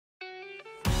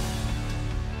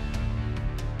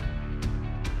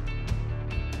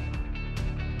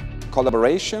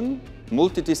collaboration,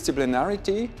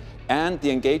 multidisciplinarity, and the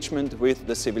engagement with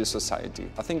the civil society.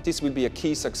 I think this will be a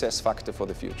key success factor for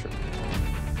the future.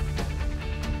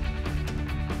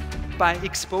 By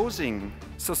exposing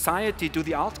society to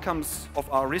the outcomes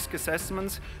of our risk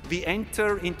assessments, we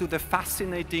enter into the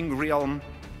fascinating realm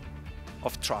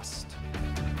of trust.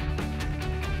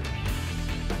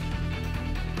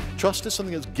 Trust is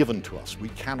something that's given to us. We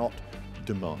cannot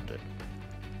demand it.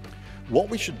 What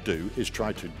we should do is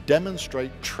try to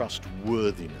demonstrate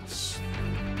trustworthiness.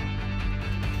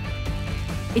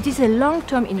 It is a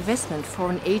long-term investment for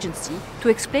an agency to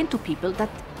explain to people that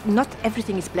not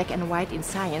everything is black and white in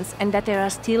science and that there are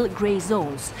still gray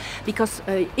zones. Because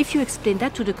if you explain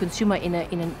that to the consumer in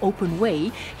an open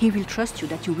way, he will trust you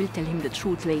that you will tell him the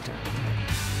truth later.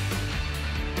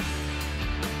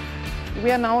 We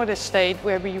are now at a state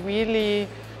where we really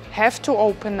have to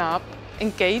open up,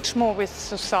 engage more with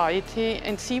society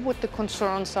and see what the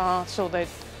concerns are so that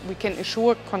we can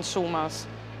assure consumers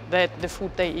that the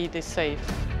food they eat is safe.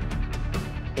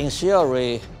 In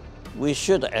theory, we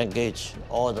should engage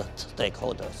all the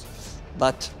stakeholders,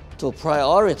 but to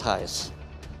prioritize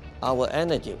our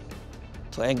energy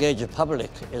to engage the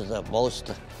public is the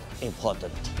most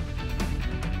important.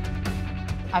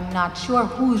 I'm not sure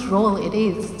whose role it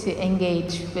is to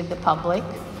engage with the public.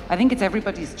 I think it's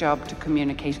everybody's job to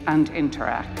communicate and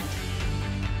interact.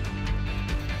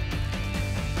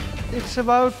 It's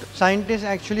about scientists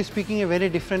actually speaking a very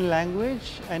different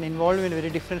language and involved in a very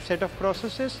different set of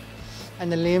processes.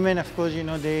 And the laymen, of course,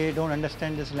 they don't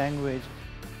understand this language.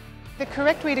 The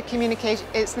correct way to communicate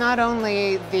is not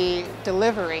only the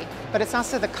delivery, but it's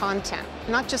also the content.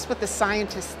 Not just what the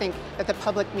scientists think that the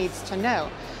public needs to know,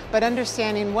 but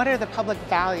understanding what are the public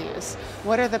values,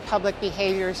 what are the public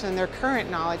behaviors and their current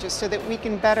knowledges so that we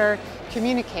can better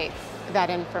communicate that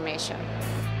information.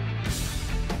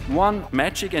 One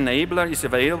magic enabler is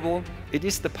available. It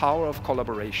is the power of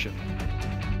collaboration.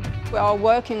 We are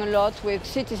working a lot with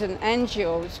citizen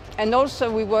NGOs, and also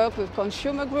we work with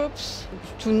consumer groups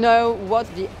to know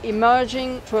what the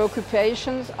emerging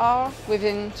preoccupations are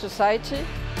within society.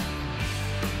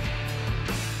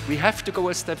 We have to go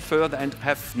a step further and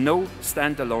have no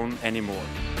standalone anymore.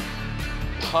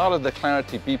 Part of the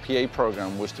Clarity BPA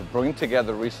program was to bring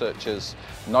together researchers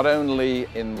not only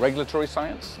in regulatory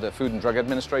science, the Food and Drug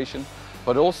Administration,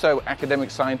 but also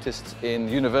academic scientists in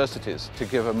universities to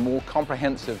give a more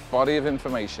comprehensive body of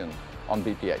information on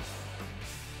BPA.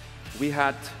 We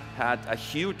had a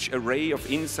huge array of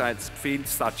insights,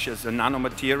 fields such as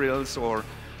nanomaterials or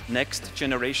next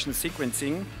generation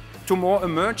sequencing, to more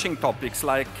emerging topics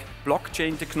like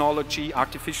blockchain technology,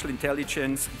 artificial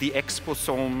intelligence, the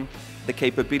exposome, the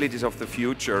capabilities of the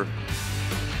future.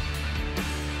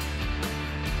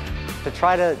 To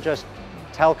try to just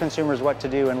tell consumers what to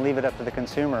do and leave it up to the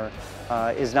consumer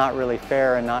is not really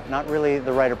fair and not really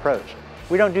the right approach.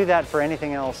 We don't do that for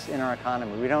anything else in our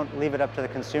economy. We don't leave it up to the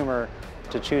consumer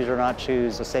to choose or not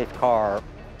choose a safe car.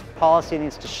 Policy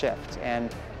needs to shift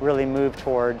and really move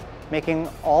toward making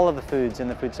all of the foods in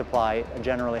the food supply a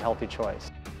generally healthy choice.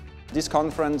 This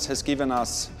conference has given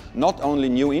us not only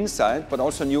new insight, but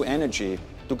also new energy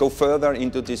to go further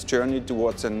into this journey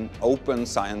towards an open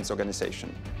science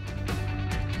organization.